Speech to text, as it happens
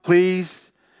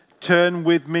please turn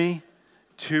with me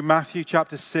to Matthew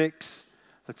chapter 6.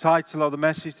 The title of the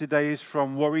message today is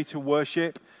From Worry to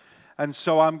Worship. And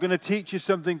so I'm going to teach you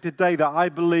something today that I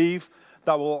believe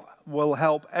that will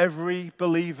help every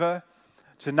believer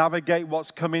to navigate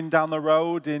what's coming down the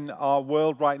road in our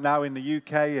world right now in the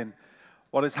UK and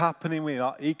what is happening with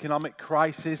our economic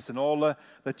crisis and all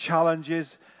the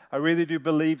challenges. I really do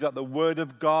believe that the Word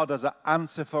of God has an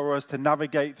answer for us to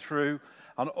navigate through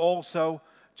and also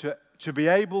to be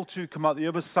able to come out the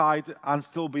other side and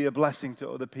still be a blessing to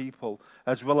other people,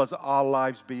 as well as our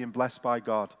lives being blessed by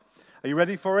God. Are you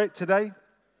ready for it today?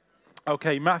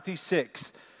 Okay, Matthew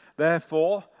 6.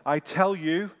 Therefore, I tell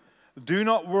you, do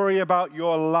not worry about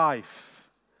your life.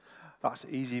 That's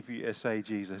easy for you to say,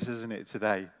 Jesus, isn't it,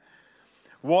 today?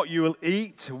 What you will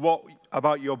eat, what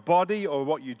about your body or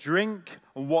what you drink,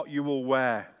 and what you will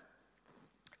wear.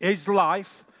 Is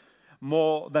life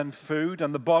more than food,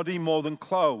 and the body more than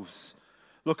clothes?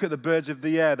 Look at the birds of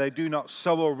the air. They do not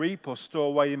sow or reap or store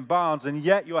away in barns, and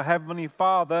yet your heavenly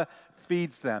Father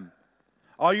feeds them.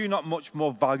 Are you not much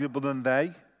more valuable than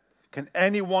they? Can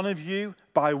any one of you,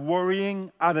 by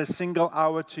worrying, add a single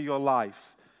hour to your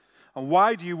life? And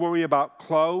why do you worry about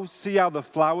clothes? See how the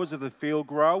flowers of the field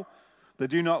grow. They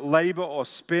do not labor or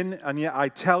spin, and yet I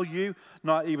tell you,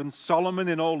 not even Solomon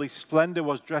in all his splendor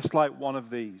was dressed like one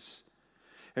of these.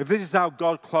 If this is how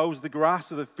God clothes the grass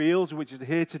of the fields, which is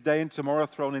here today and tomorrow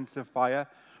thrown into the fire,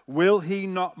 will he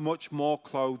not much more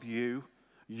clothe you,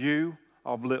 you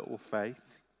of little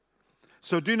faith?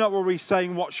 So do not worry,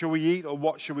 saying, what shall we eat, or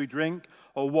what shall we drink,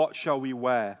 or what shall we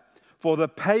wear? For the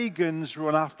pagans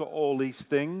run after all these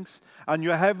things, and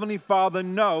your heavenly Father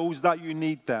knows that you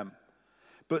need them.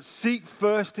 But seek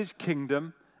first his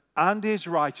kingdom and his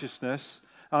righteousness,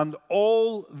 and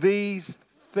all these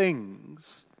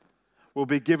things will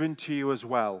be given to you as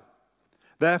well.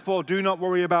 Therefore, do not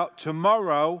worry about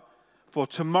tomorrow, for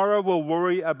tomorrow will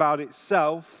worry about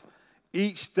itself.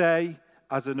 Each day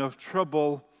has enough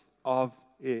trouble of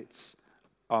its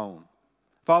own.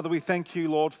 Father, we thank you,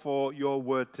 Lord, for your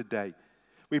word today.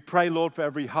 We pray, Lord, for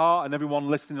every heart and everyone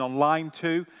listening online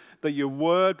too, that your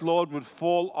word, Lord, would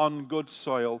fall on good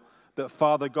soil, that,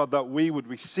 Father God, that we would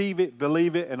receive it,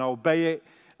 believe it, and obey it,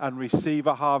 and receive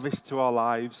a harvest to our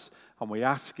lives. And we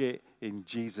ask it in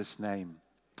Jesus' name.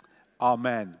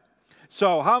 Amen.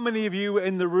 So how many of you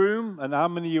in the room, and how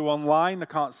many of you online? I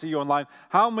can't see you online.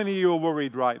 How many of you are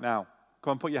worried right now?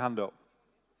 Come on, put your hand up.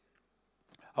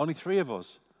 Only 3 of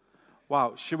us.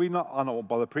 Wow, should we not? I don't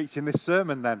bother preaching this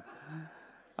sermon then.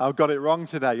 I've got it wrong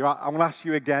today. I'm going to ask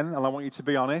you again, and I want you to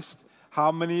be honest.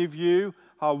 How many of you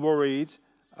are worried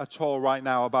at all right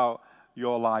now about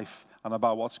your life and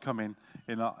about what's coming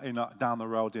down the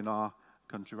road in our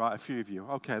country? Right, a few of you.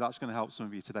 Okay, that's going to help some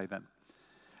of you today then.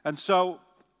 And so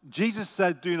Jesus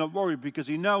said, do not worry, because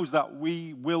he knows that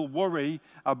we will worry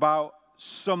about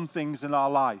some things in our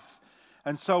life.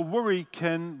 And so worry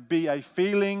can be a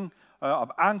feeling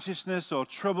of anxiousness or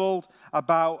troubled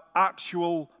about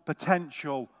actual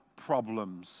potential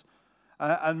problems.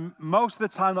 And most of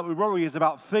the time that we worry is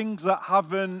about things that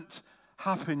haven't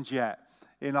happened yet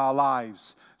in our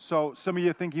lives. So some of you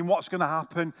are thinking, what's going to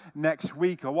happen next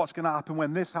week? Or what's going to happen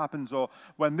when this happens? Or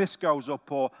when this goes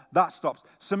up? Or that stops?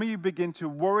 Some of you begin to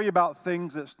worry about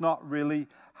things that's not really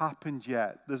happened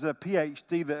yet. There's a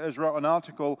PhD that has wrote an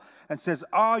article and says,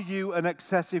 are you an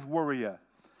excessive worrier?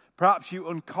 Perhaps you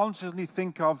unconsciously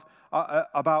think of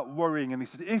about worrying. And he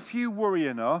says, if you worry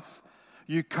enough,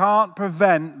 you can't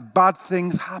prevent bad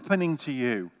things happening to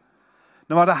you.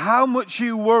 No matter how much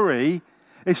you worry,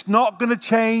 it's not going to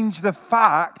change the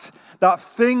fact that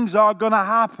things are going to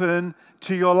happen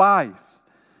to your life.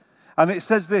 And it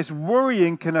says this,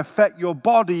 worrying can affect your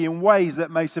body in ways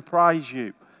that may surprise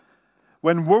you.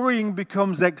 When worrying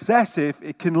becomes excessive,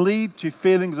 it can lead to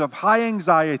feelings of high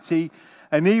anxiety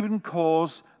and even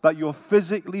cause that your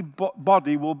physically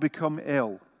body will become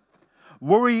ill.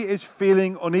 Worry is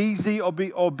feeling uneasy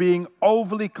or being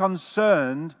overly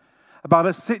concerned about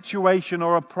a situation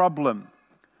or a problem.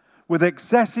 With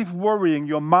excessive worrying,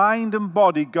 your mind and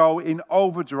body go in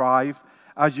overdrive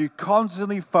as you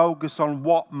constantly focus on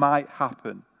what might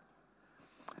happen.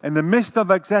 In the midst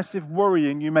of excessive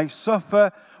worrying, you may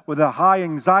suffer with a high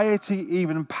anxiety,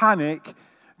 even panic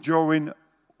during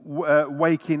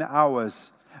waking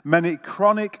hours. Many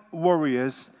chronic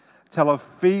worriers tell of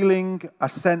feeling a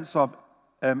sense of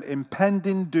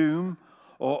impending doom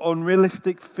or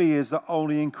unrealistic fears that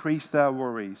only increase their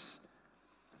worries.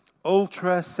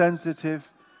 Ultra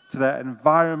sensitive to their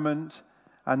environment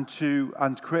and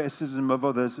criticism of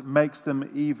others makes them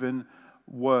even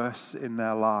worse in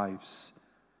their lives.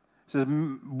 says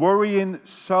worrying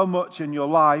so much in your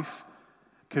life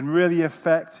can really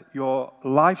affect your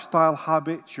lifestyle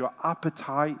habits, your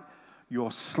appetite,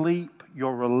 your sleep,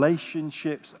 your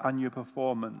relationships, and your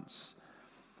performance.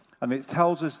 And it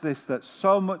tells us this, that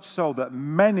so much so that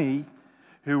many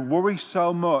who worry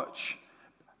so much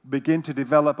begin to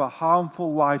develop a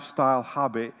harmful lifestyle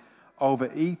habit,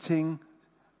 overeating,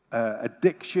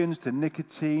 addictions to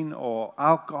nicotine or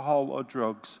alcohol or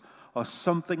drugs or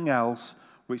something else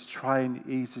which try and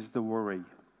eases the worry.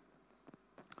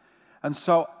 And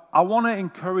so I want to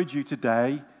encourage you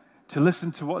today to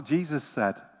listen to what Jesus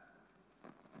said.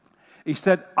 He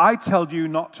said, I tell you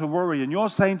not to worry. And you're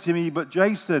saying to me, but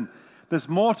Jason, there's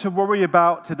more to worry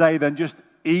about today than just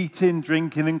eating,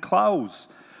 drinking, and clothes.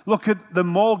 Look at the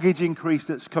mortgage increase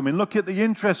that's coming. Look at the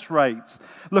interest rates.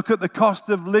 Look at the cost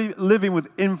of living with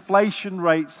inflation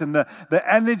rates and the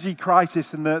energy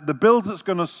crisis and the bills that's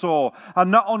going to soar.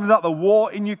 And not only that, the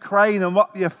war in Ukraine and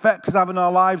what the effect is having on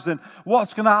our lives and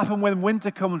what's going to happen when winter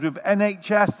comes with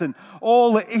NHS and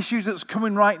all the issues that's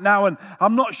coming right now. And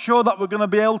I'm not sure that we're going to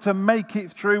be able to make it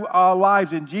through our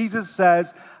lives. And Jesus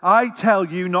says, I tell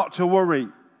you not to worry.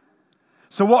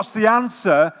 So what's the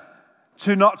answer?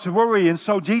 To not to worry. And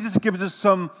so Jesus gives us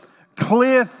some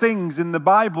clear things in the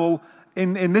Bible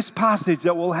in this passage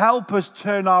that will help us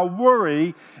turn our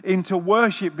worry into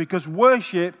worship, because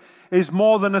worship is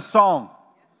more than a song.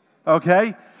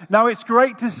 Okay? Now it's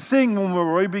great to sing when we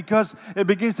worry because it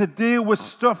begins to deal with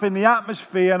stuff in the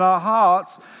atmosphere and our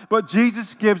hearts, but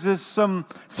Jesus gives us some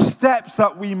steps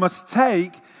that we must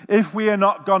take if we are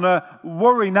not going to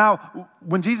worry. Now,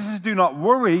 when Jesus says do not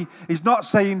worry, he's not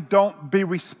saying don't be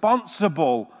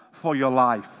responsible for your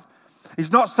life.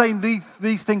 He's not saying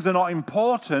these things are not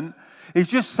important. He's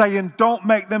just saying don't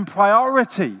make them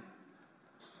priority.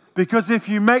 Because if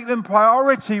you make them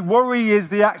priority, worry is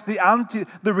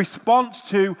the response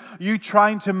to you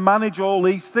trying to manage all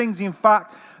these things. In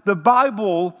fact, the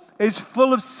Bible is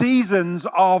full of seasons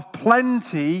of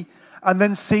plenty and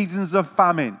then seasons of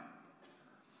famine.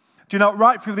 Do you know,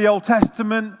 right through the Old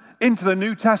Testament into the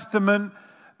New Testament,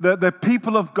 the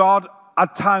people of God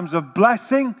had times of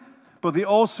blessing, but they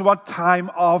also had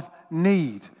time of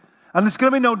need. And it's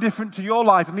going to be no different to your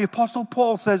life. And the Apostle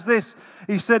Paul says this.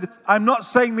 He said, I'm not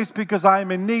saying this because I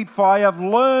am in need, for I have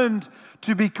learned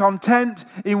to be content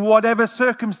in whatever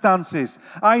circumstances.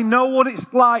 I know what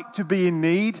it's like to be in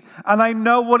need, and I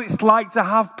know what it's like to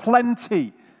have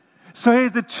plenty. So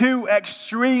here's the two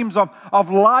extremes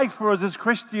of life for us as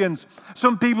Christians.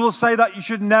 Some people say that you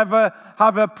should never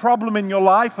have a problem in your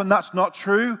life, and that's not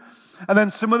true. And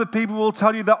then some other people will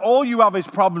tell you that all you have is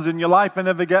problems in your life and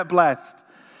never get blessed.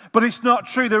 But it's not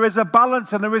true. There is a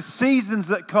balance and there is seasons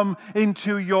that come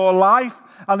into your life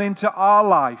and into our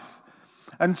life.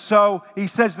 And so he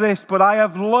says this, but I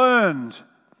have learned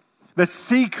the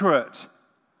secret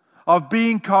of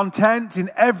being content in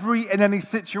any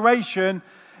situation.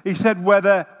 He said,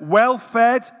 whether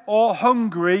well-fed or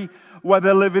hungry,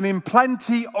 whether living in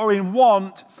plenty or in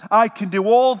want, I can do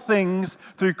all things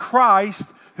through Christ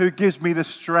who gives me the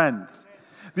strength.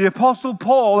 The Apostle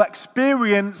Paul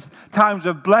experienced times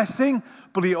of blessing,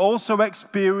 but he also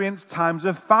experienced times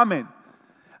of famine.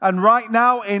 And right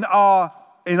now in our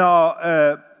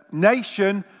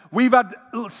nation, we've had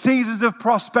seasons of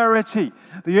prosperity.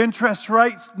 The interest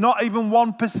rate's not even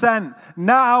 1%.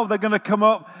 Now they're going to come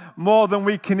up more than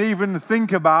we can even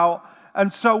think about.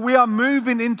 And so we are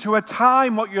moving into a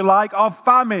time, of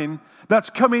famine that's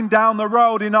coming down the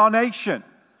road in our nation.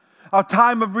 A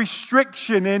time of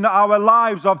restriction in our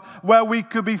lives, of where we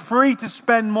could be free to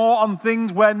spend more on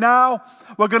things, where now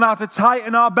we're going to have to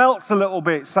tighten our belts a little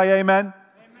bit. Say amen.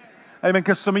 Amen,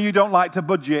 because some of you don't like to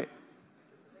budget.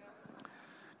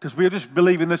 Because we just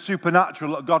believe in the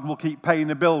supernatural, that God will keep paying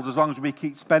the bills as long as we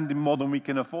keep spending more than we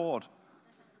can afford.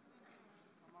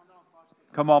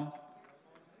 Come on.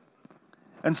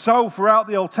 And so throughout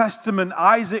the Old Testament,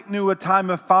 Isaac knew a time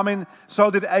of famine. So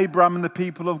did Abraham and the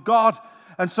people of God.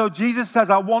 And so Jesus says,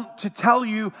 I want to tell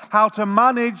you how to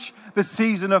manage the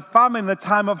season of famine, the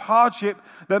time of hardship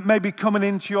that may be coming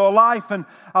into your life. And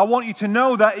I want you to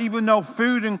know that even though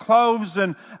food and clothes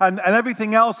and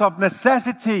everything else of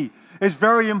necessity is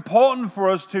very important for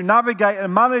us to navigate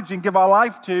and manage and give our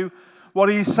life to, what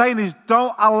he's saying is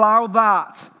don't allow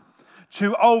that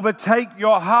to overtake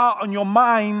your heart and your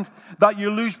mind, that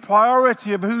you lose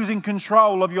priority of who's in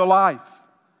control of your life.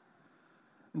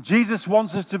 Jesus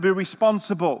wants us to be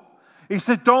responsible. He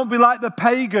said, don't be like the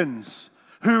pagans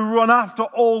who run after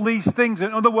all these things.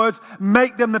 In other words,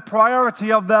 make them the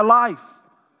priority of their life.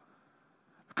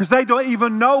 Because they don't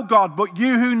even know God. But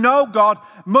you who know God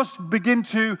must begin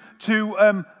to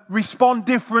respond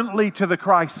differently to the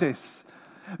crisis,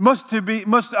 must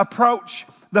approach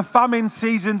the famine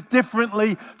seasons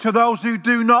differently to those who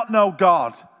do not know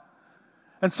God.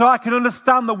 And so I can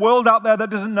understand the world out there that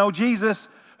doesn't know Jesus,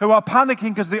 who are panicking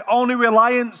because the only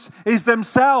reliance is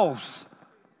themselves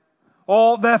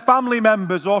or their family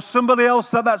members or somebody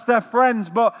else that's their friends.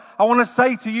 But I want to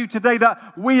say to you today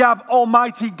that we have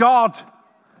Almighty God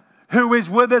who is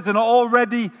with us, and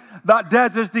already that Des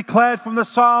has declared from the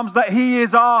Psalms that He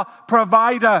is our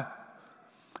provider.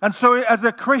 And so as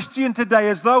a Christian today,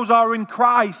 as those are in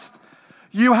Christ,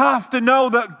 you have to know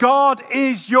that God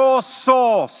is your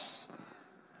source.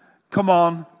 Come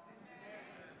on.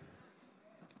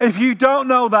 If you don't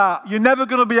know that, you're never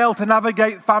going to be able to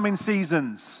navigate famine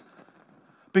seasons,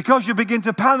 because you begin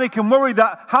to panic and worry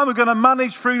that how am I going to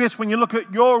manage through this when you look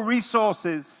at your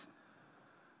resources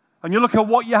and you look at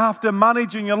what you have to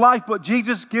manage in your life. But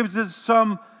Jesus gives us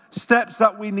some steps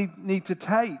that we need to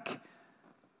take.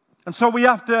 And so we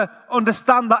have to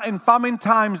understand that in famine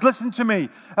times, listen to me,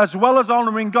 as well as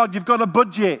honoring God, you've got a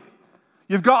budget.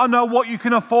 You've got to know what you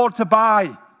can afford to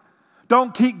buy.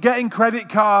 Don't keep getting credit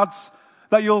cards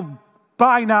that you'll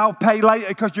buy now, pay later,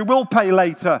 because you will pay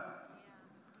later.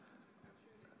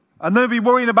 And then be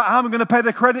worrying about how I'm going to pay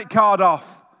the credit card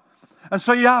off. And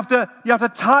so you have to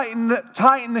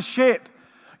tighten the ship.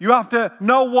 You have to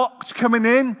know what's coming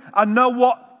in and know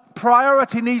what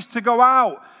priority needs to go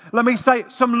out. Let me say,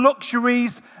 some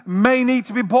luxuries may need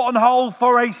to be put on hold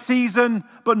for a season,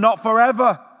 but not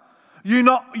forever. You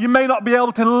may not be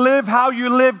able to live how you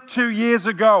lived 2 years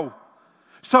ago.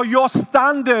 So your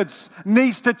standards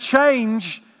needs to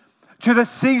change to the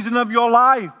season of your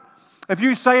life. If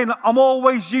you're saying, I'm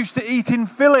always used to eating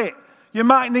fillet, you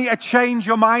might need to change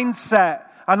your mindset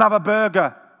and have a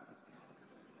burger.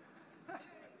 Amen.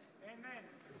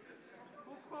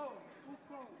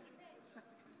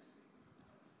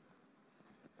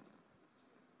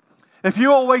 If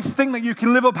you always think that you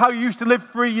can live up how you used to live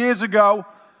 3 years ago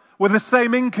with the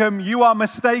same income, you are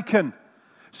mistaken.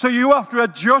 So you have to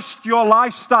adjust your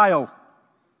lifestyle.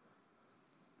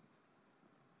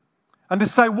 And to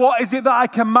say, what is it that I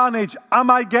can manage? Am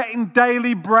I getting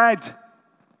daily bread?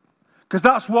 Because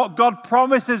that's what God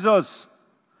promises us.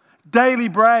 Daily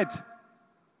bread.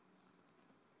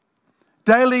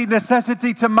 Daily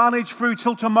necessity to manage through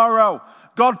till tomorrow.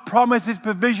 God promises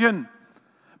provision.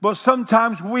 But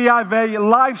sometimes we have a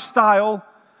lifestyle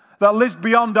that lives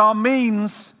beyond our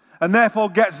means and therefore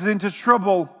gets us into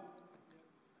trouble.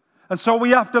 And so we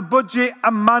have to budget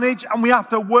and manage, and we have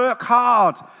to work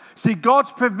hard. See,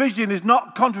 God's provision is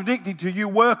not contradicting to you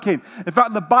working. In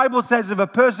fact, the Bible says if a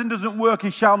person doesn't work,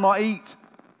 he shall not eat.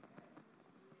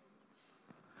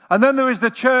 And then there is the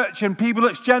church and people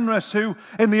that's generous who,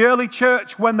 in the early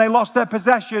church, when they lost their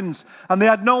possessions and they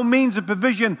had no means of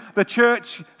provision, the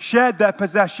church shared their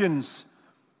possessions.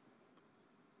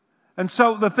 And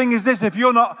so the thing is this, if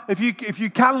you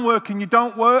can work and you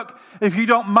don't work, if you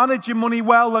don't manage your money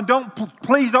well, then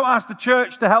please don't ask the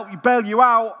church to help you bail you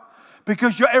out,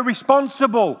 because you're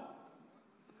irresponsible.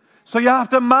 So you have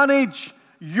to manage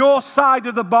your side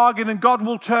of the bargain, and God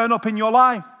will turn up in your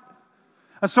life.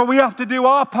 And so we have to do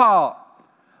our part.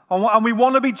 And we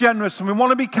want to be generous, and we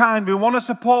want to be kind, we want to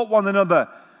support one another.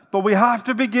 But we have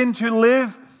to begin to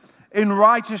live in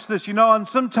righteousness, and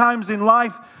sometimes in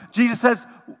life, Jesus says,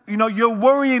 you're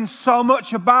worrying so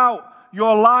much about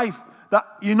your life that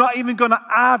you're not even going to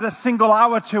add a single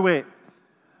hour to it.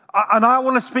 And I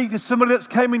want to speak to somebody that's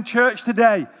came in church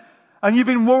today, and you've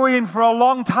been worrying for a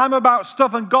long time about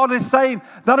stuff, and God is saying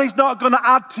that is not going to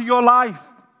add to your life.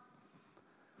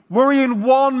 Worrying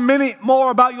 1 minute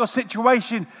more about your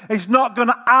situation is not going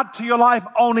to add to your life,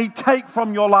 only take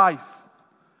from your life.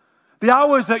 The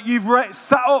hours that you've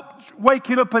sat up,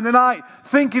 waking up in the night,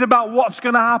 thinking about what's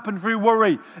going to happen through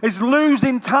worry is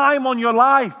losing time on your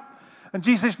life. And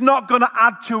Jesus is not going to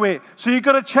add to it. So you've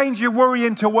got to change your worry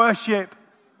into worship.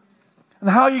 And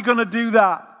how are you going to do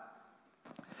that?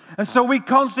 And so we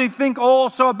constantly think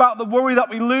also about the worry that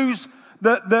we lose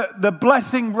the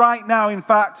blessing right now. In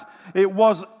fact, it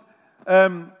was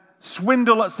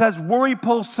Swindle that says, worry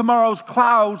pulls tomorrow's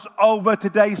clouds over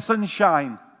today's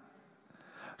sunshine.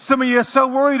 Some of you are so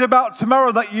worried about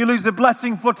tomorrow that you lose the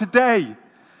blessing for today.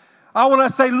 I want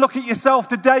to say, look at yourself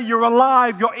today. You're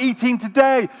alive. You're eating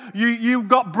today. You've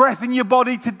got breath in your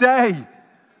body today.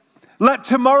 Let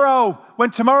tomorrow,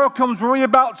 when tomorrow comes, worry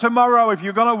about tomorrow if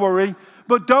you're going to worry.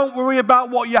 But don't worry about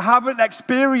what you haven't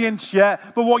experienced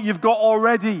yet, but what you've got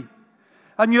already.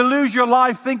 And you lose your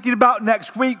life thinking about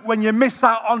next week when you miss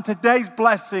out on today's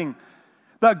blessing.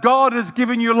 That God has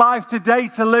given you life today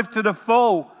to live to the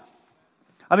full.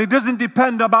 And it doesn't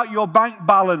depend about your bank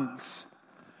balance.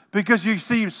 Because you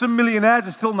see, some millionaires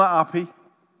are still not happy.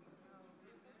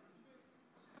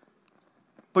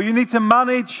 But you need to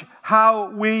manage how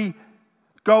we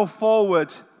go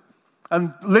forward.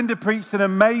 And Linda preached an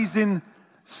amazing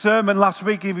sermon last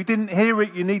week. If you didn't hear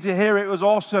it, you need to hear it. It was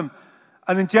awesome.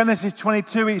 And in Genesis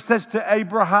 22, he says to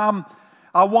Abraham,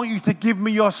 I want you to give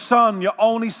me your son, your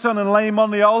only son, and lay him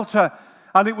on the altar.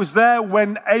 And it was there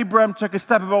when Abraham took a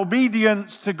step of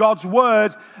obedience to God's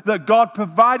word that God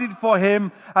provided for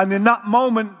him. And in that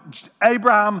moment,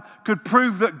 Abraham could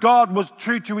prove that God was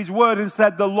true to his word and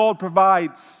said, the Lord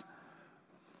provides.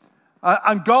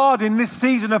 And God, in this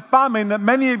season of famine, that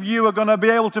many of you are going to be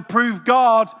able to prove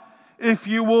God if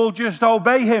you will just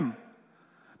obey him.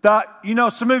 That,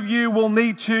 some of you will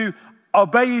need to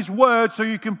obey his word so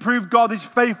you can prove God is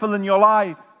faithful in your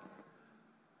life.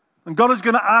 And God is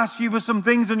going to ask you for some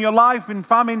things in your life in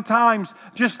famine times,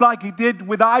 just like he did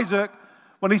with Isaac,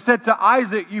 when he said to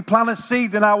Isaac, you plant a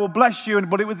seed and I will bless you,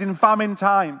 but it was in famine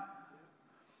time.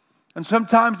 And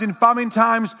sometimes in famine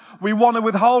times, we want to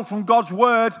withhold from God's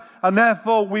word, and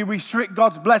therefore we restrict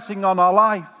God's blessing on our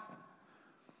life.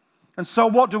 And so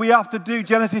what do we have to do?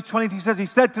 Genesis 22 says, he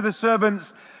said to the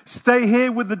servants, stay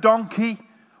here with the donkey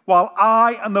while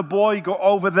I and the boy go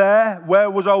over there.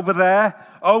 Where was over there?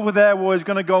 Over there where he's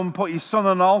going to go and put his son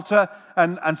on an altar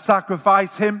and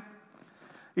sacrifice him.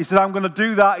 He said, I'm going to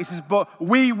do that. He says, but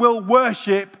we will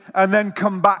worship and then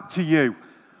come back to you.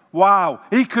 Wow.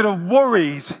 He could have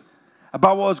worried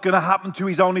about what was going to happen to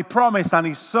his only promise and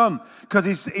his son, because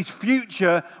his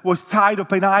future was tied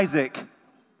up in Isaac.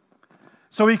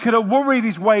 So he could have worried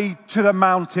his way to the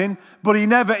mountain, but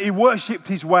he worshipped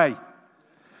his way.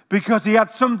 Because he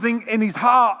had something in his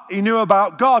heart he knew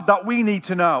about God that we need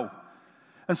to know.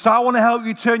 And so I want to help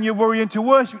you turn your worry into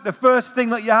worship. The first thing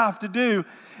that you have to do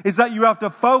is that you have to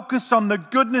focus on the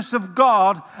goodness of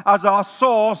God as our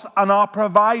source and our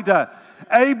provider.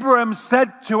 Abraham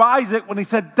said to Isaac when he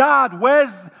said, Dad,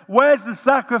 where's the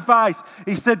sacrifice?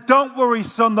 He said, don't worry,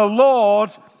 son, the Lord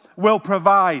will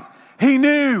provide. He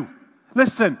knew.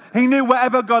 Listen, he knew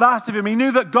whatever God asked of him. He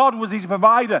knew that God was his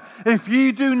provider. If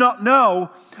you do not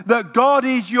know that God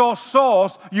is your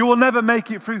source, you will never make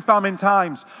it through famine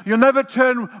times. You'll never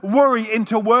turn worry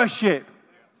into worship.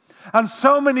 And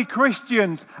so many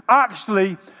Christians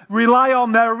actually rely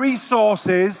on their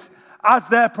resources as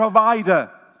their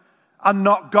provider and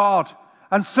not God.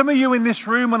 And some of you in this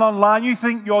room and online, you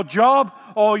think your job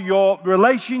or your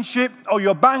relationship or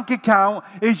your bank account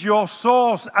is your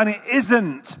source, and it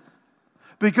isn't.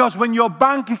 Because when your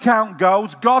bank account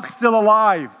goes, God's still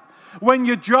alive. When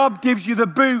your job gives you the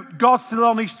boot, God's still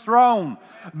on his throne.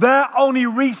 They're only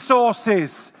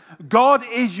resources. God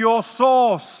is your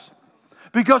source.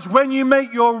 Because when you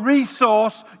make your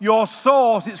resource your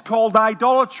source, it's called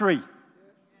idolatry.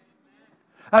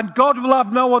 And God will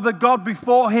have no other God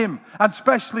before him, and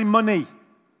especially money.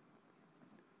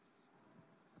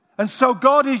 And so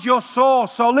God is your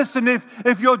source. So listen,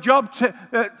 if your job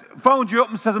phones you up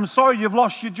and says, I'm sorry, you've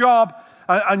lost your job,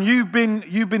 and you've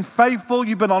been faithful,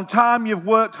 you've been on time, you've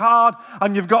worked hard,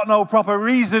 and you've got no proper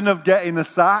reason of getting the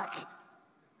sack,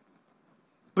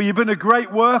 but you've been a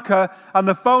great worker, and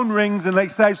the phone rings and they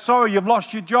say, sorry, you've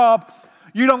lost your job,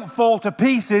 you don't fall to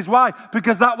pieces. Why?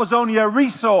 Because that was only a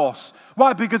resource.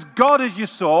 Why? Because God is your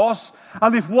source,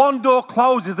 and if one door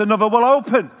closes, another will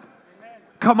open.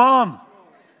 Come on.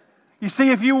 You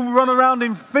see, if you run around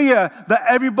in fear that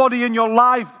everybody in your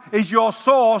life is your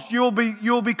source, you'll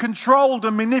be controlled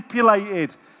and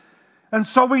manipulated. And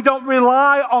so we don't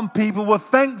rely on people. We're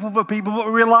thankful for people, but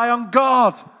we rely on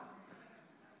God.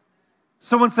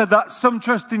 Someone said that some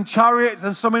trust in chariots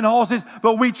and some in horses,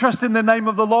 but we trust in the name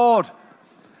of the Lord.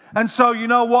 And so, you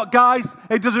know what, guys?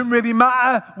 It doesn't really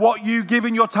matter what you give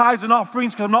in your tithes and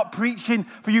offerings, because I'm not preaching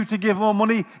for you to give more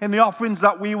money in the offerings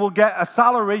that we will get a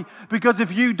salary. Because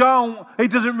if you don't, it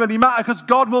doesn't really matter, because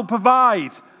God will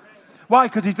provide. Why?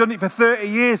 Because he's done it for 30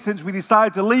 years since we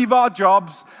decided to leave our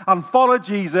jobs and follow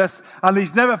Jesus, and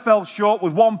he's never fell short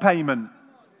with one payment.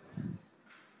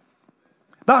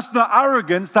 That's not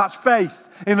arrogance, that's faith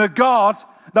in a God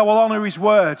that will honor his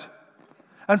word.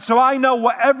 And so I know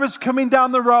whatever's coming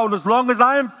down the road, as long as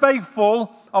I am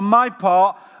faithful on my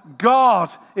part, God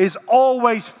is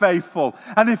always faithful.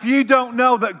 And if you don't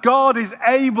know that God is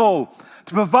able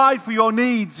to provide for your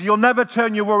needs, you'll never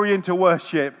turn your worry into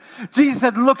worship. Jesus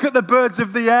said, look at the birds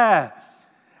of the air.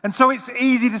 And so it's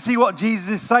easy to see what Jesus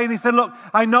is saying. He said, look,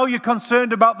 I know you're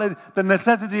concerned about the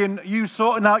necessity and you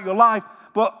sorting out your life,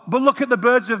 but look at the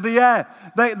birds of the air.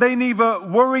 They neither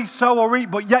worry, sow, or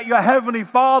eat, but yet your heavenly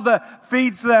Father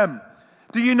feeds them.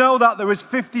 Do you know that there is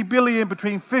 50 billion,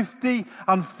 between 50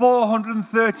 and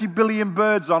 430 billion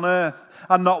birds on earth?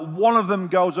 and not one of them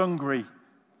goes hungry.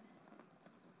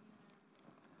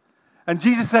 And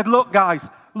Jesus said, look, guys,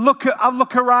 look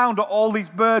around at all these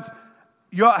birds.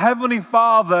 Your heavenly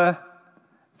Father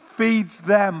feeds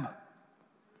them.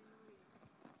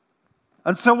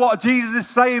 And so what Jesus is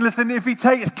saying, listen, if he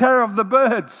takes care of the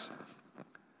birds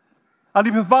and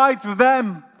he provides for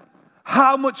them,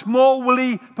 how much more will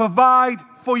he provide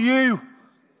for you?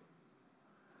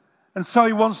 And so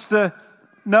he wants to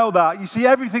know that. You see,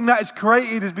 everything that is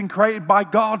created has been created by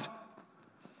God.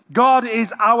 God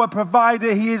is our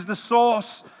provider. He is the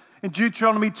source. In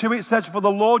Deuteronomy 2, it says, for the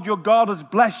Lord your God has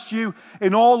blessed you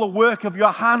in all the work of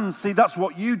your hands. See, that's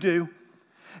what you do.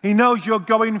 He knows you're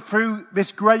going through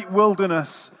this great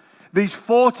wilderness. These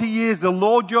 40 years, the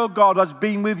Lord your God has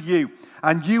been with you,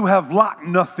 and you have lacked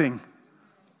nothing.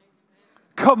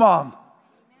 Come on.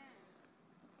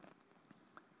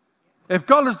 If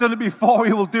God has done it before,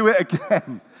 he will do it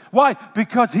again. Why?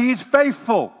 Because he is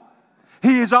faithful.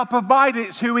 He is our provider.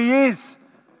 It's who he is.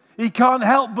 He can't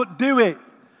help but do it.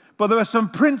 But there are some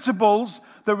principles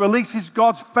that releases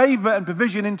God's favor and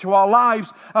provision into our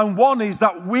lives. And one is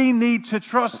that we need to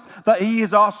trust that he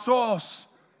is our source.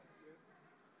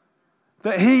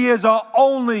 That he is our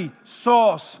only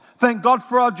source. Thank God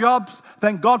for our jobs.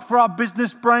 Thank God for our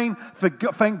business brain.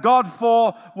 Thank God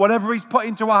for whatever he's put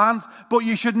into our hands. But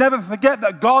you should never forget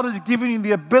that God has given you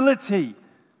the ability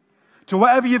to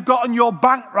whatever you've got in your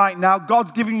bank right now.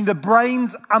 God's given you the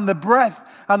brains and the breath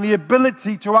and the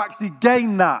ability to actually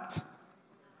gain that.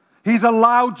 He's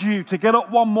allowed you to get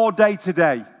up one more day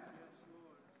today.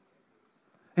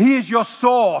 He is your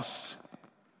source.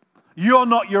 You're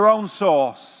not your own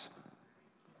source.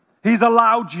 He's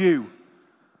allowed you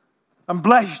and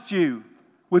blessed you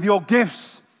with your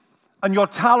gifts and your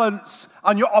talents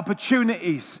and your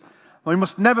opportunities. We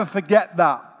must never forget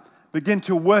that. Begin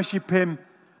to worship him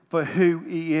for who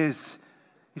he is.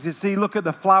 He says, see, look at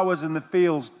the flowers in the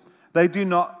fields. They do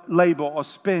not labor or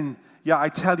spin. Yet I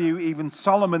tell you, even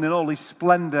Solomon in all his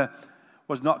splendor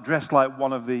was not dressed like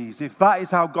one of these. If that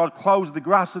is how God clothes the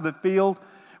grass of the field,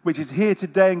 which is here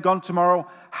today and gone tomorrow,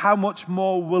 how much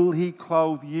more will he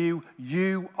clothe you,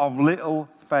 you of little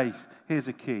faith? Here's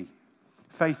a key.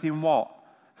 Faith in what?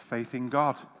 Faith in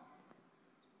God.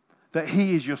 That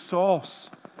he is your source.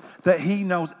 That he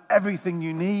knows everything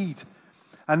you need.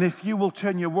 And if you will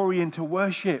turn your worry into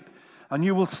worship, and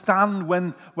you will stand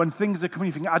when things are coming,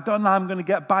 you think, I don't know how I'm going to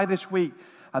get by this week.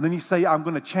 And then you say, I'm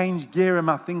going to change gear in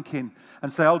my thinking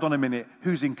and say, hold on a minute,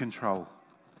 who's in control?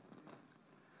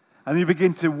 And you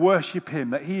begin to worship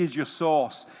him, that he is your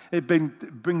source. It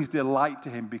brings delight to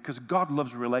him because God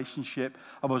loves relationship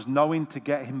of us knowing to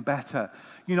get him better.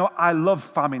 You know, I love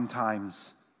famine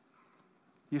times.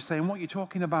 You're saying, what are you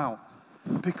talking about?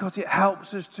 Because it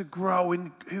helps us to grow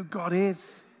in who God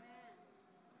is.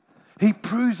 He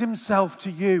proves himself to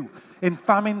you in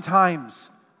famine times.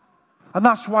 And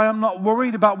that's why I'm not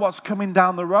worried about what's coming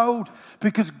down the road,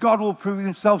 because God will prove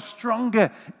himself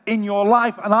stronger in your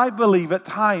life. And I believe at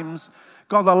times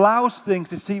God allows things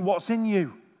to see what's in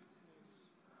you,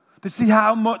 to see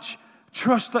how much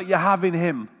trust that you have in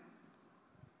him.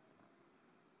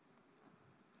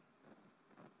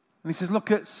 And he says, look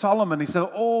at Solomon. He said,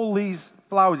 all these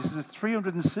flowers, he says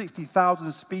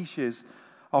 360,000 species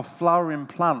of flowering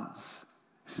plants.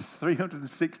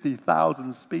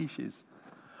 360,000 species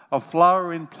of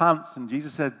flowering plants. And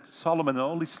Jesus said, Solomon in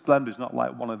all his splendor is not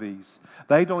like one of these.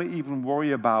 They don't even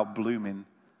worry about blooming.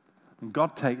 And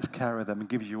God takes care of them and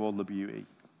gives you all the beauty.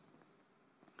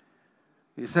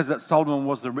 It says that Solomon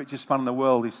was the richest man in the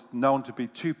world. He's known to be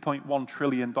 $2.1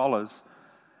 trillion.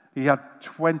 He had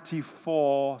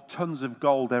 24 tons of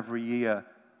gold every year.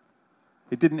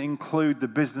 It didn't include the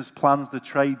business plans, the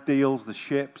trade deals, the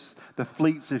ships, the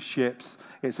fleets of ships,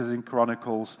 it says in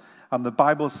Chronicles. And the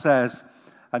Bible says,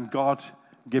 and God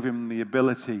gave him the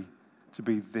ability to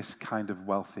be this kind of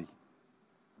wealthy.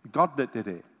 God that did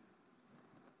it.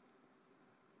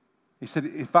 He said,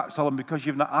 in fact, Solomon, because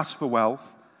you've not asked for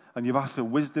wealth and you've asked for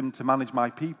wisdom to manage my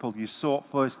people, you sought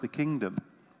first the kingdom.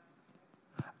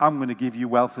 I'm going to give you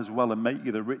wealth as well and make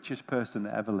you the richest person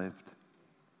that ever lived.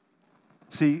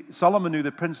 See, Solomon knew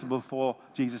the principle before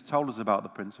Jesus told us about the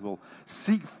principle.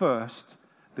 Seek first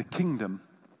the kingdom.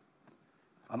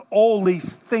 And all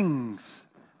these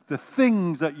things, the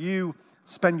things that you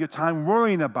spend your time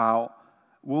worrying about,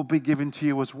 will be given to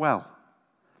you as well.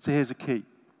 So here's a key.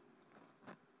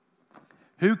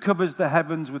 Who covers the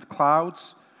heavens with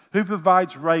clouds? Who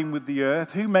provides rain with the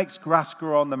earth? Who makes grass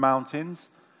grow on the mountains?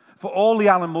 For all the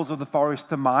animals of the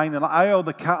forest are mine, and I own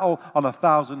the cattle on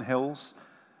 1,000 hills.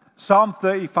 Psalm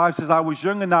 35 says, I was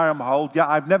young and now I am old, yet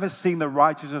I've never seen the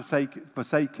righteous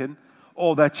forsaken,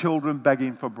 or their children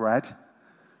begging for bread.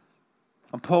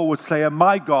 And Paul would say, and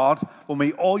my God will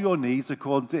meet all your needs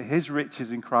according to his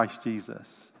riches in Christ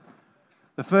Jesus.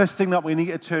 The first thing that we need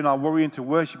to turn our worry into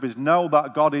worship is know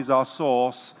that God is our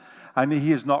source and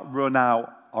he has not run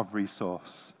out of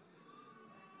resource.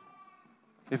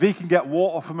 If he can get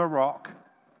water from a rock,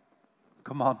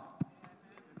 come on.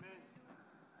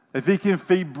 If he can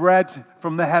feed bread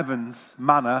from the heavens,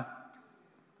 manna,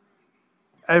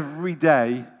 every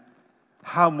day,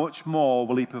 how much more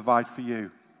will he provide for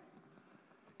you?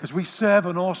 Because we serve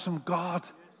an awesome God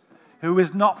who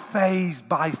is not fazed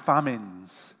by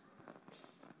famines.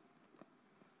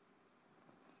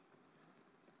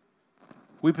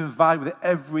 We provide with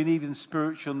every need and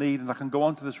spiritual need, and I can go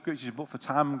on to the scriptures, but for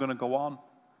time I'm going to go on.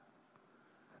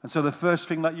 And so the first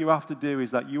thing that you have to do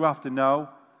is that you have to know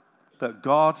that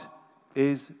God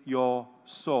is your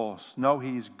source. Know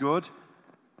he is good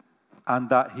and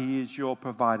that he is your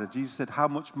provider. Jesus said, how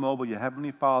much more will your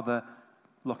heavenly Father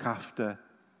look after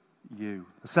you?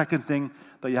 The second thing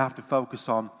that you have to focus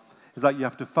on is that you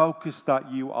have to focus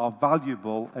that you are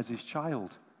valuable as his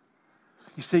child.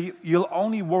 You see, you'll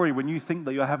only worry when you think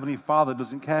that your heavenly Father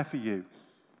doesn't care for you.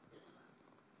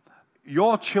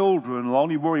 Your children will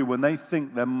only worry when they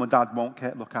think their mum and dad won't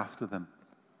look after them.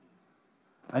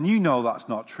 And you know that's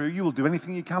not true. You will do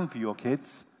anything you can for your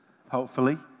kids,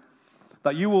 hopefully.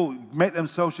 That you will make them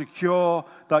so secure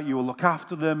that you will look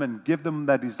after them and give them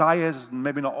their desires, and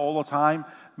maybe not all the time.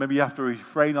 Maybe you have to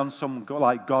refrain on some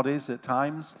like God is at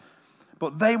times.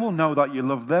 But they will know that you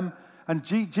love them. And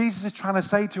Jesus is trying to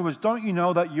say to us, don't you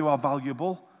know that you are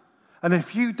valuable? And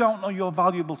if you don't know you're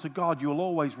valuable to God, you'll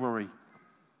always worry.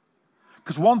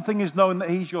 Because one thing is knowing that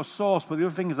he's your source, but the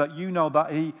other thing is that you know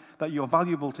that you're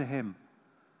valuable to him.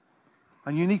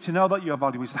 And you need to know that you're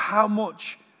valuable. He said, how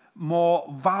much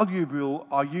more valuable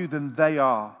are you than they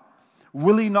are?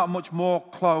 Will he not much more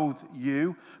clothe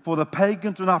you? For the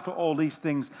pagans run after all these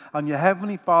things, and your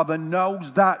heavenly Father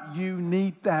knows that you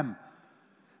need them.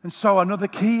 And so another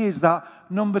key is that,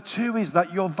 number two is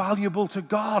that you're valuable to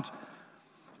God.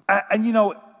 And you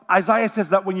know, Isaiah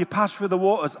says that when you pass through the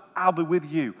waters, I'll be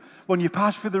with you. When you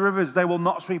pass through the rivers, they will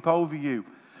not sweep over you.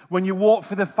 When you walk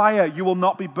through the fire, you will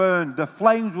not be burned. The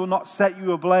flames will not set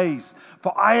you ablaze.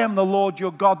 For I am the Lord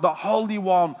your God, the Holy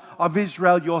One of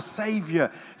Israel, your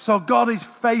Savior. So God is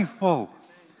faithful.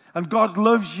 And God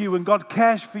loves you and God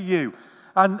cares for you.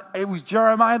 And it was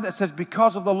Jeremiah that says,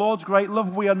 because of the Lord's great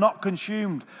love, we are not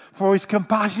consumed. For his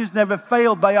compassions never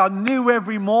failed. They are new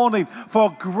every morning.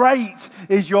 For great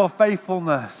is your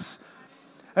faithfulness.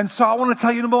 And so I want to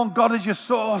tell you, number one, God is your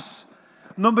source.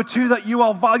 Number two, that you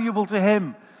are valuable to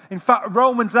him. In fact,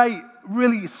 Romans 8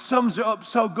 really sums it up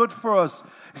so good for us.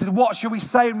 He said, what shall we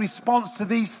say in response to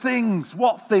these things?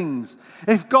 What things?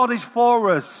 If God is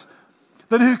for us,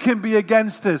 then who can be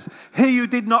against us? He who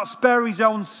did not spare his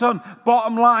own son.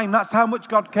 Bottom line, that's how much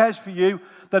God cares for you,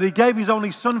 that he gave his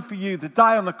only son for you to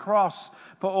die on the cross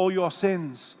for all your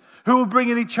sins. Who will bring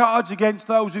any charge against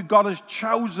those who God has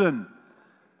chosen?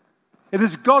 It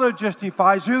is God who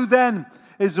justifies. Who then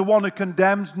is the one who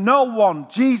condemns? No one.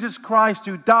 Jesus Christ,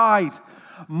 who died.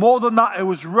 More than that, who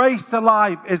was raised to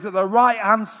life, is at the right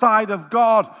hand side of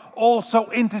God, also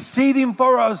interceding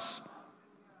for us.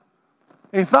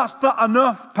 If that's not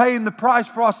enough, paying the price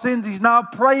for our sins, he's now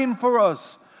praying for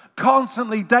us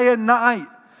constantly, day and night.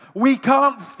 We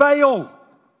can't fail.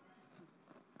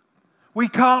 We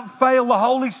can't fail. The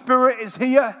Holy Spirit is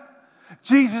here.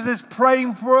 Jesus is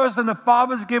praying for us, and the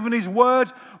Father's given his word.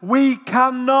 We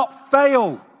cannot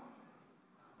fail.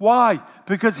 Why?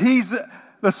 Because he's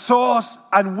the source,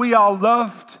 and we are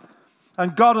loved,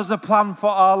 and God has a plan for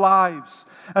our lives.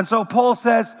 And so Paul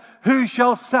says, who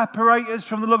shall separate us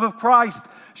from the love of Christ?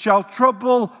 Shall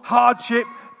trouble, hardship,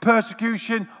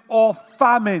 persecution, or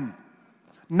famine,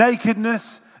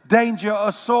 nakedness, danger,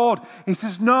 or sword? He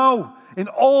says, no. In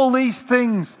all these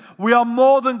things, we are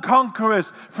more than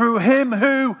conquerors through him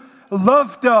who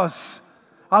loved us.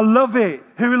 I love it.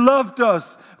 Who loved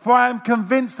us. For I am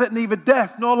convinced that neither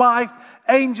death nor life,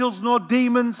 angels nor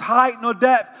demons, height nor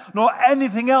depth, nor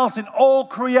anything else in all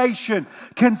creation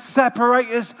can separate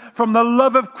us from the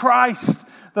love of Christ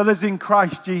that is in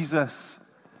Christ Jesus.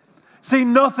 See,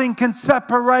 nothing can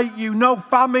separate you. No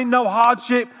famine, no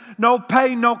hardship, no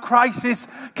pain, no crisis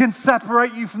can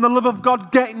separate you from the love of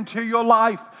God getting to your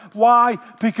life. Why?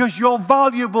 Because you're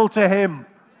valuable to him.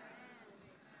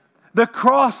 The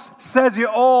cross says it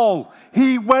all.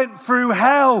 He went through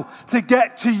hell to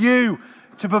get to you,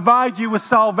 to provide you with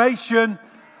salvation.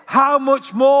 How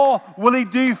much more will he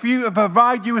do for you to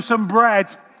provide you with some bread?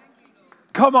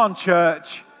 Come on,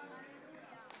 church.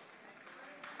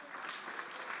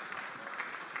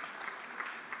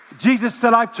 Jesus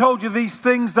said, I've told you these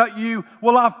things that you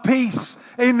will have peace.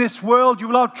 In this world you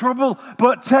will have trouble,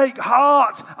 but take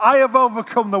heart, I have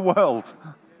overcome the world.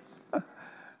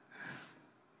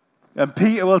 And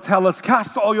Peter will tell us,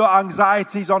 cast all your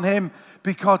anxieties on him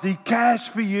because he cares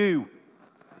for you.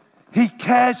 He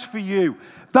cares for you.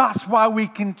 That's why we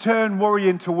can turn worry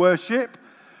into worship,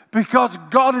 because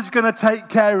God is going to take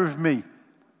care of me.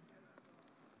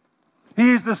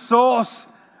 He is the source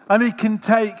and he can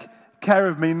take care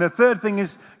of me. And the third thing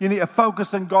is you need to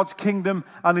focus on God's kingdom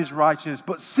and his righteousness.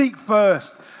 But seek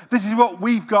first. This is what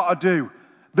we've got to do.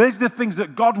 These are the things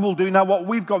that God will do. Now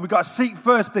we've got to seek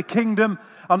first the kingdom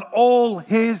and all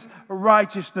his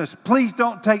righteousness. Please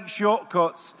don't take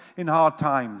shortcuts in hard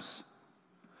times.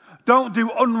 Don't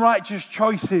do unrighteous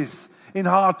choices in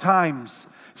hard times.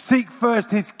 Seek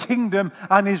first his kingdom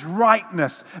and his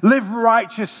rightness. Live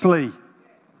righteously.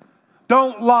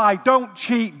 Don't lie, don't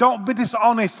cheat, don't be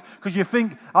dishonest because you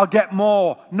think I'll get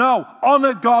more. No,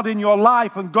 honor God in your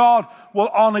life and God will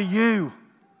honor you.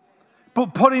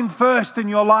 But put him first in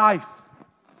your life.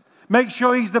 Make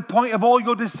sure he's the point of all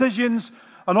your decisions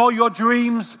and all your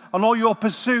dreams and all your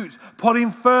pursuits. Put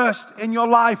him first in your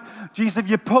life. Jesus, if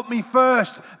you put me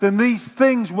first, then these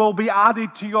things will be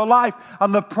added to your life.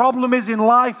 And the problem is in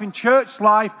life, in church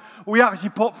life, we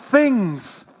actually put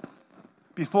things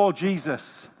before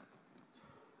Jesus.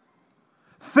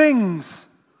 Things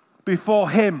before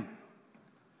him.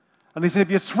 And he said,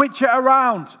 if you switch it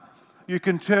around, you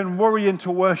can turn worry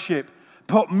into worship.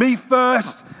 Put me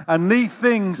first, and these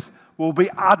things will be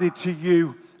added to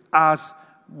you as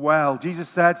well. Jesus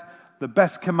said, the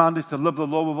best command is to love the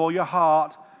Lord with all your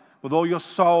heart, with all your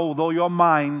soul, with all your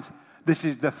mind. This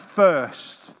is the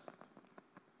first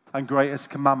and greatest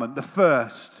commandment. The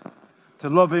first, to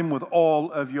love him with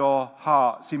all of your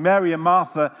heart. See, Mary and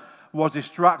Martha was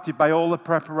distracted by all the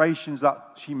preparations that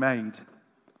she made.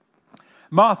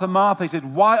 Martha, he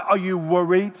said, why are you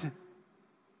worried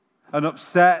and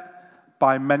upset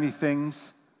by many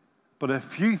things? But a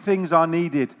few things are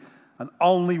needed, and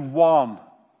only one.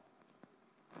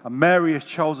 And Mary has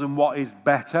chosen what is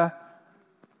better,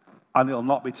 and it will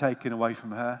not be taken away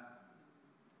from her.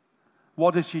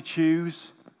 What did she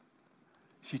choose?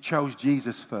 She chose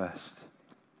Jesus first.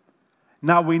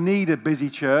 Now we need a busy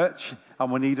church,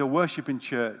 and we need a worshiping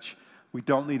church. We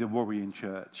don't need a worrying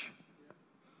church.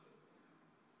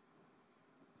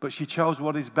 But she chose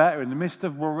what is better. In the midst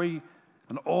of worry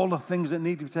and all the things that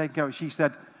need to be taken care of, she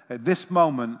said, at this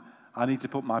moment, I need to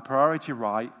put my priority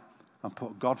right and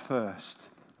put God first.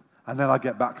 And then I'll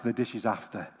get back to the dishes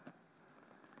after.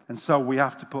 And so we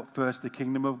have to put first the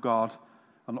kingdom of God,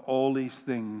 and all these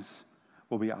things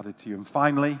will be added to you. And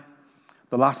finally,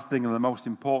 the last thing and the most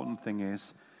important thing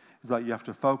is that you have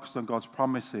to focus on God's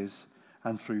promises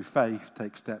and through faith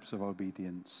take steps of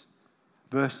obedience.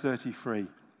 Verse 33,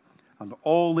 and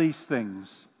all these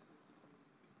things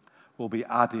will be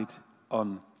added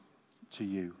unto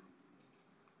you.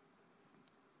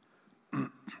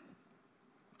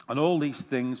 And all these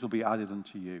things will be added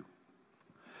unto you.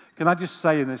 Can I just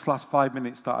say in this last 5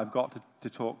 minutes that I've got to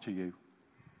talk to you,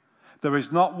 there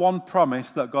is not one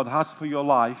promise that God has for your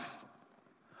life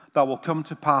that will come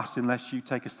to pass unless you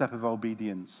take a step of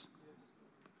obedience.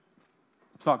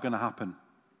 It's not going to happen.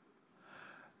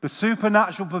 The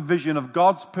supernatural provision of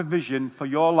God's provision for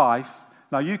your life.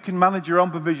 Now you can manage your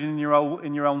own provision in your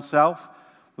own self,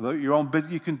 your own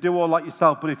business. You can do all that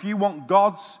yourself. But if you want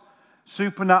God's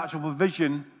supernatural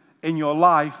provision in your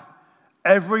life,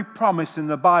 every promise in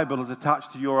the Bible is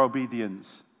attached to your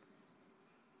obedience.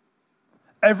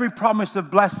 Every promise of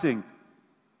blessing,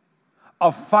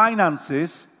 of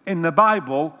finances in the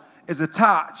Bible is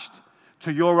attached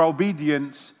to your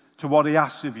obedience to what he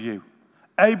asks of you.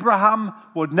 Abraham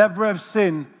would never have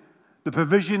seen the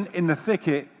provision in the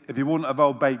thicket if he wouldn't have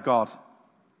obeyed God.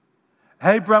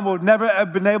 Abraham would never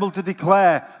have been able to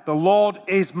declare, the Lord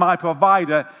is my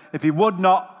provider, if he would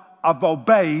not have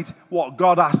obeyed what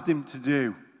God asked him to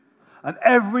do. And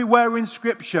everywhere in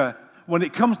Scripture, when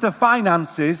it comes to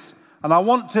finances, and I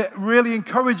want to really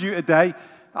encourage you today,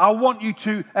 I want you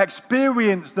to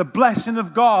experience the blessing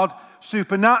of God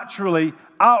supernaturally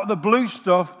out of the blue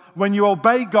stuff when you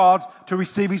obey God to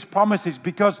receive his promises,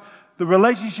 because the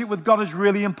relationship with God is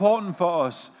really important for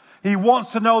us. He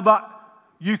wants to know that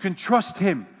you can trust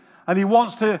him, and he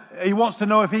wants to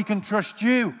know if he can trust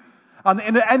you. And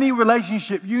in any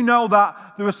relationship, you know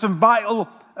that there are some vital,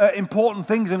 important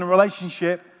things in a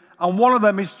relationship, and one of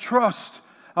them is trust.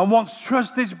 And once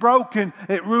trust is broken,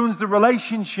 it ruins the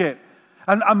relationship.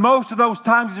 And most of those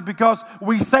times is because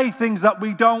we say things that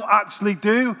we don't actually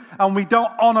do, and we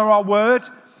don't honor our word.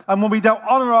 And when we don't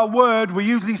honor our word, we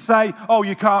usually say, oh,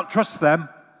 you can't trust them.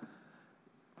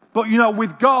 But you know,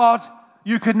 with God,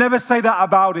 you could never say that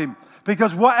about him,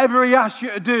 because whatever he asks you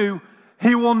to do,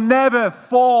 he will never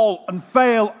fall and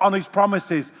fail on his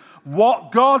promises.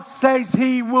 What God says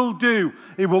he will do,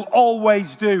 he will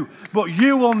always do. But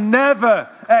you will never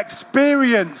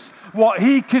experience what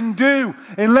he can do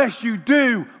unless you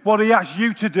do what he asks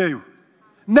you to do.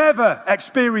 Never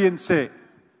experience it.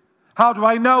 How do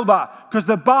I know that? Because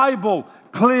the Bible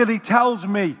clearly tells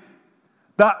me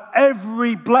that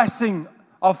every blessing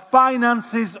of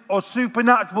finances or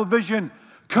supernatural vision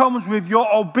comes with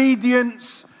your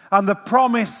obedience and the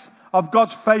promise of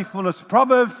God's faithfulness.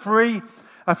 Proverbs 3,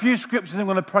 a few scriptures I'm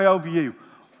going to pray over you.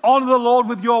 Honor the Lord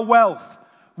with your wealth,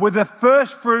 with the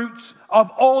first fruits of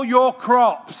all your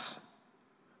crops.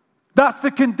 That's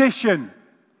the condition.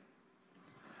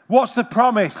 What's the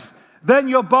promise? Then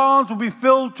your barns will be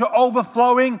filled to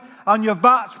overflowing, and your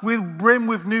vats will brim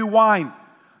with new wine.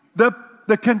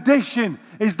 The condition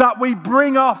is that we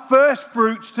bring our first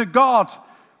fruits to God.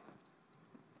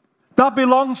 That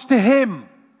belongs to him.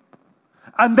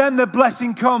 And then the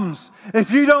blessing comes.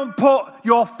 If you don't put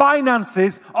your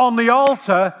finances on the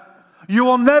altar, you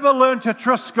will never learn to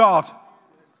trust God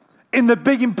in the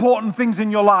big important things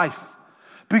in your life.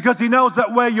 Because he knows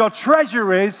that where your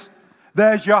treasure is,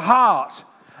 there's your heart.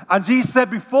 And Jesus said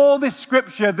before this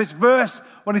scripture, this verse,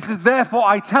 when he says, therefore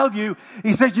I tell you,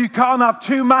 he says you can't have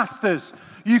two masters.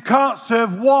 You can't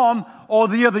serve one or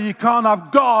the other. You can't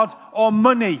have God or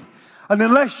money. And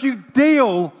unless you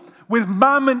deal with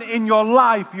mammon in your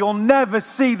life, you'll never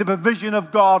see the provision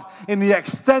of God in the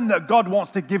extent that God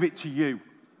wants to give it to you.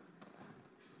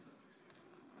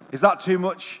 Is that too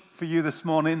much for you this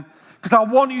morning? Because I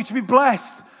want you to be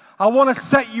blessed. I want to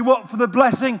set you up for the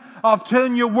blessing of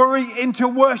turning your worry into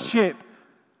worship.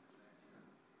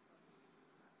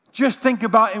 Just think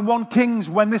about in 1 Kings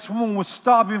when this woman was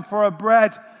starving for her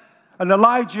bread, and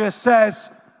Elijah says,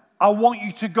 I want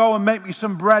you to go and make me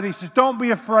some bread. He says, don't be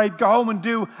afraid. Go home and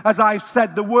do as I've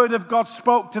said. The word of God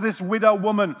spoke to this widow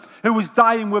woman who was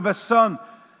dying with her son.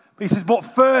 He says, but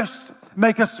first,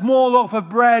 make a small loaf of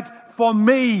bread for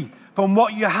me from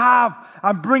what you have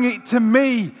and bring it to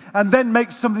me, and then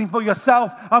make something for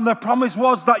yourself. And the promise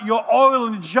was that your oil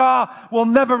in the jar will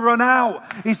never run out.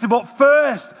 He said, but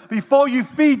first, before you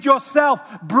feed yourself,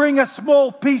 bring a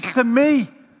small piece to me.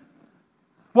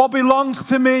 What belongs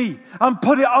to me, and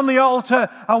put it on the altar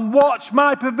and watch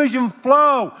my provision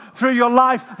flow through your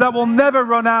life that will never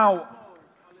run out.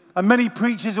 And many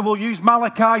preachers will use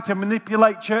Malachi to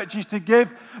manipulate churches to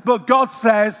give, but God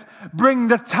says, bring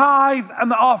the tithe and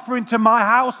the offering to my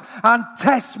house and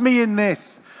test me in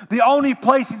this. The only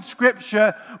place in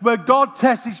Scripture where God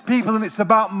tests his people and it's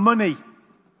about money.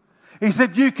 He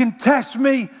said, you can test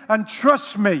me and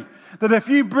trust me that if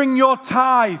you bring your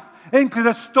tithe into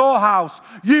the storehouse,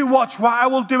 you watch what I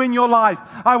will do in your life.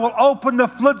 I will open the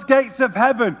floodgates of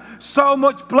heaven. So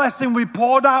much blessing will be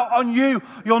poured out on you,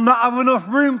 you'll not have enough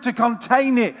room to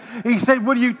contain it. He said,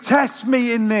 will you test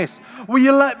me in this? Will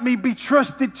you let me be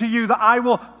trusted to you, that I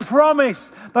will promise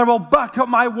that I will back up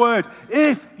my word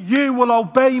if you will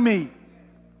obey me?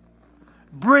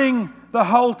 Bring the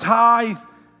whole tithe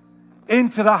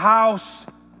into the house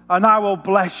and I will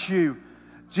bless you.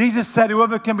 Jesus said,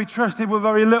 whoever can be trusted with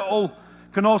very little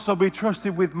can also be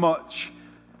trusted with much.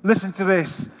 Listen to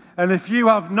this. And if you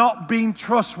have not been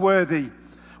trustworthy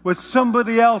with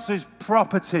somebody else's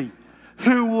property,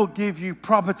 who will give you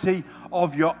property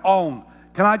of your own?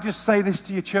 Can I just say this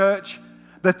to your church?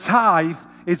 The tithe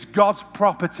is God's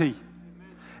property.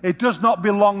 It does not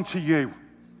belong to you.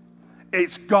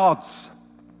 It's God's.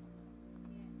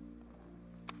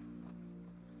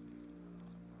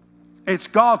 It's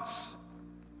God's.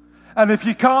 And if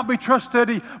you can't be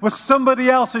trusted with somebody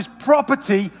else's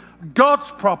property,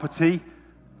 God's property,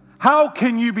 how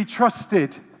can you be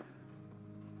trusted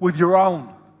with your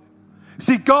own?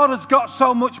 See, God has got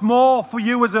so much more for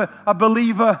you as a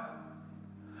believer.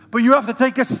 But you have to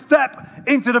take a step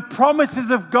into the promises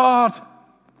of God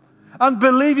and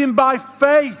believe him by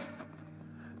faith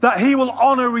that he will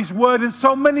honor his word. And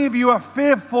so many of you are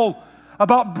fearful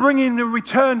about bringing the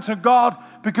return to God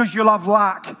because you'll have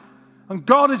lack. And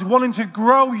God is wanting to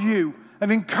grow you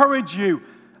and encourage you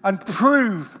and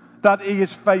prove that he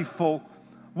is faithful.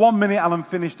 1 minute and I'm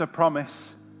finished, I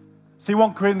promise. See,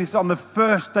 1 Corinthians, on the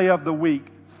first day of the week,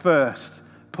 first,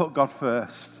 put God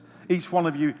first. Each one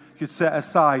of you should set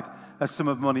aside a sum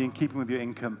of money in keeping with your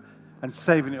income and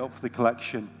saving it up for the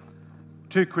collection.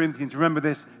 2 Corinthians, remember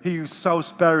this, he who sows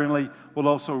sparingly will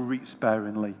also reap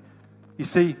sparingly. You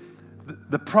see,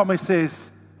 the promise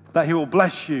is that he will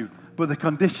bless you, but the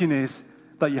condition is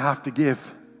that you have to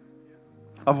give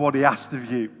of what he asked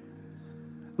of you.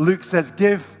 Luke says,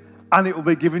 give and it will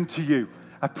be given to you.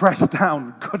 A pressed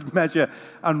down, good measure,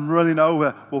 and running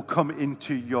over will come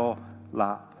into your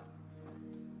lap.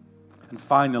 And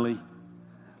finally,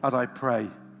 as I pray,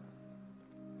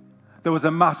 there was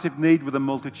a massive need with a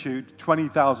multitude,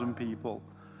 20,000 people.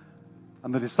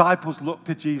 And the disciples looked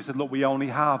to Jesus and said, look, we only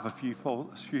have a few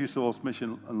source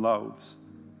mission and loaves.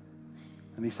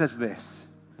 And he says this,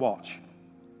 watch,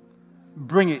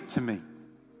 bring it to me.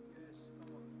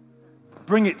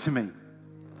 Bring it to me.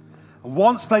 And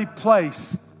once they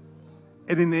placed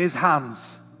it in his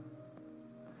hands,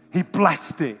 he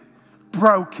blessed it,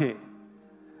 broke it,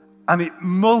 and it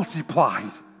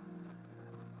multiplied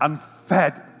and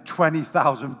fed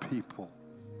 20,000 people.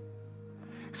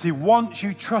 See, once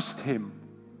you trust him,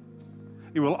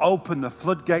 he will open the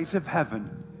floodgates of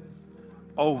heaven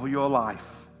over your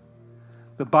life.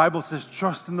 The Bible says,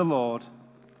 trust in the Lord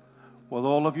with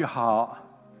all of your heart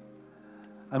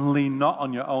and lean not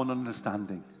on your own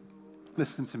understanding.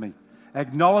 Listen to me.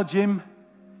 Acknowledge him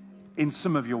in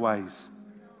some of your ways.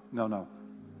 No.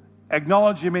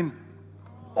 Acknowledge him in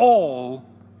all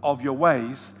of your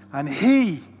ways, and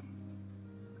he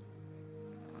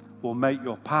will make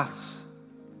your paths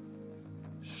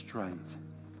straight.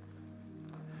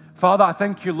 Father, I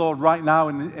thank you, Lord, right now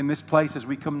in this place as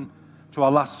we come to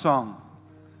our last song,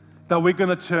 that we're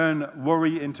going to turn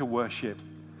worry into worship.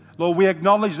 Lord, we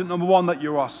acknowledge that, number one, that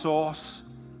you're our source.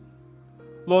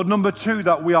 Lord, number two,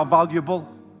 that we are valuable.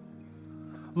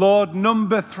 Lord,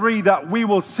 number three, that we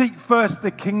will seek first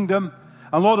the kingdom.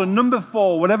 And Lord, and number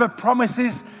four, whatever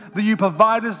promises that you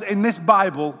provide us in this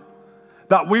Bible,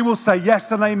 that we will say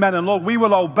yes and amen. And Lord, we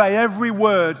will obey every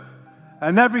word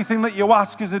and everything that you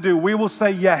ask us to do. We will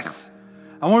say yes.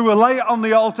 And we will lay it on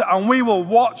the altar and we will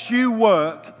watch you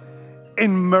work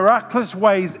in miraculous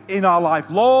ways in our life.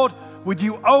 Lord, would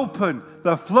you open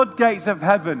the floodgates of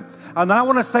heaven? And I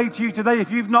want to say to you today,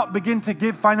 if you've not begun to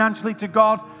give financially to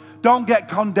God, don't get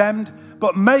condemned,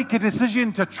 but make a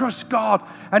decision to trust God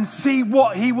and see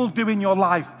what he will do in your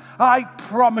life. I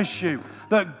promise you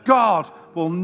that God will